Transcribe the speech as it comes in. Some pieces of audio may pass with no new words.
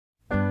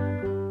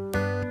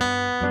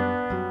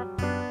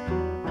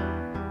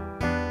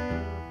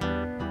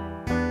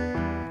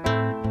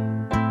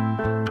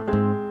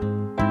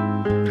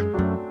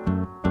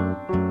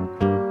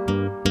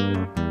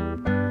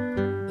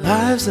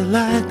lives are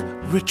like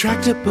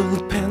retractable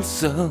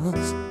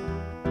pencils.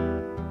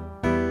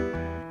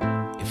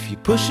 If you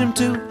push them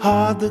too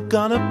hard, they're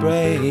gonna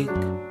break.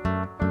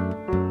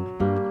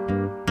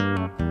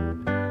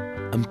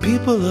 And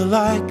people are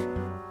like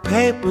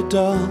paper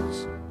dolls.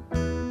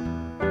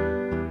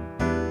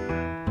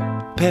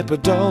 Paper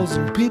dolls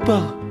and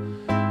people,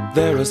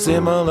 they're a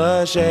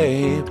similar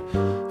shape.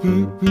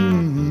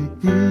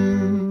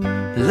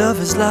 Love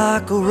is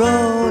like a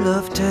roll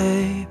of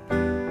tape.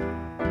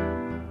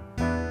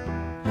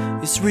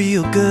 It's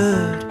real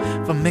good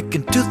for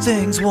making two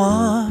things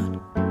one.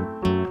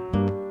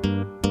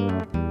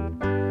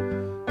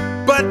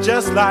 But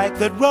just like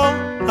that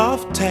roll of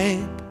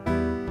tape,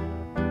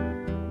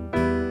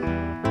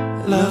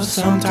 love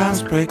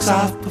sometimes breaks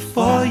off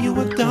before you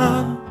are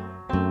done.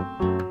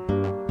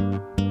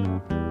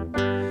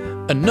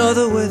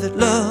 Another way that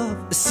love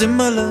is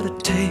similar to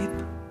tape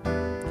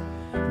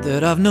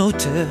that I've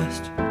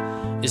noticed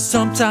is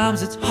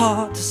sometimes it's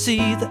hard to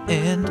see the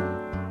end.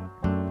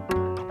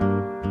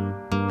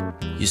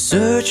 You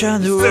search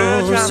on the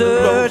road,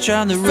 search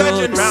on the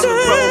road,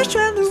 search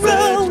on the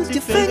road with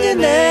your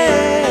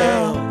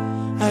fingernail,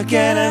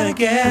 again and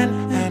again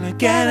and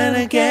again and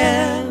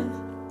again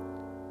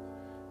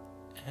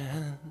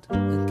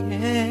and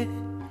again.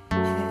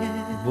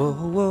 Whoa,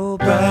 whoa,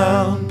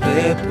 Brown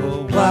paper,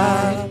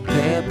 white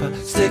paper,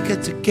 stick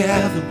it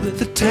together with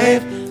the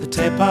tape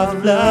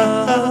of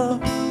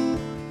love,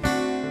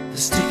 the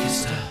sticky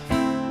stuff.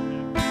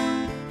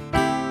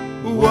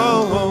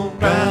 Whoa,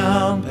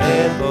 brown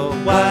paper,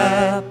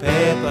 white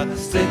paper,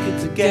 stick it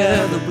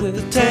together with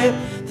the tape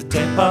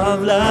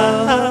of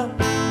love,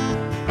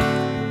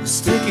 the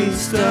sticky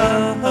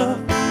stuff.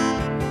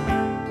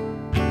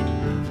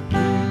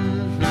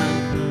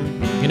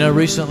 You know,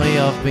 recently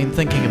I've been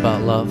thinking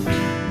about love,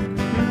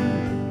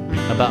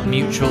 about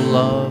mutual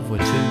love, where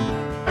two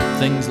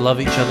things love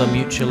each other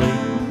mutually.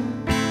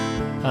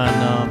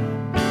 And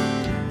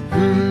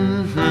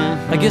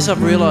I guess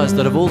I've realized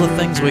that of all the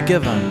things we're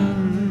given,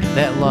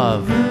 that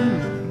love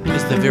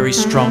is the very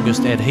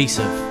strongest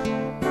adhesive.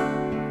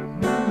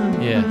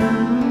 Yeah.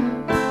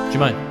 Do you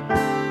mind?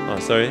 Oh,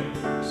 sorry.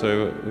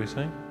 So what were you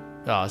saying?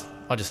 Oh,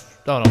 I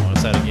don't want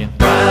to say it again.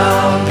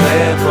 Brown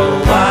paper,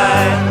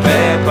 white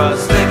paper,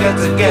 stick it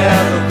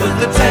together with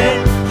the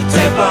tape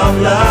of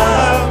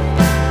love,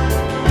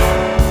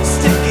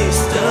 sticky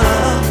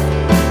stuff.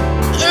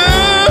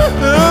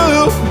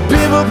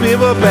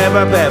 People,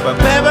 paper, paper,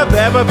 paper,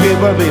 paper,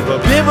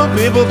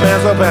 people,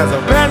 pencil,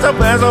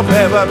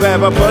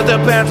 paper, put the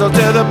pencil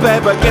to the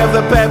paper, give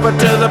the paper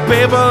to the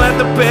people, let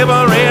the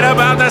people read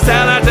about the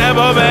salad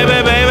table, baby,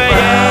 yeah.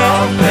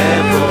 Brown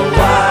paper,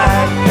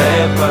 white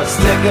paper,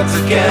 stick it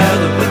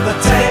together with the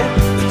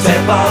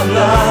tape of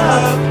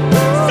love.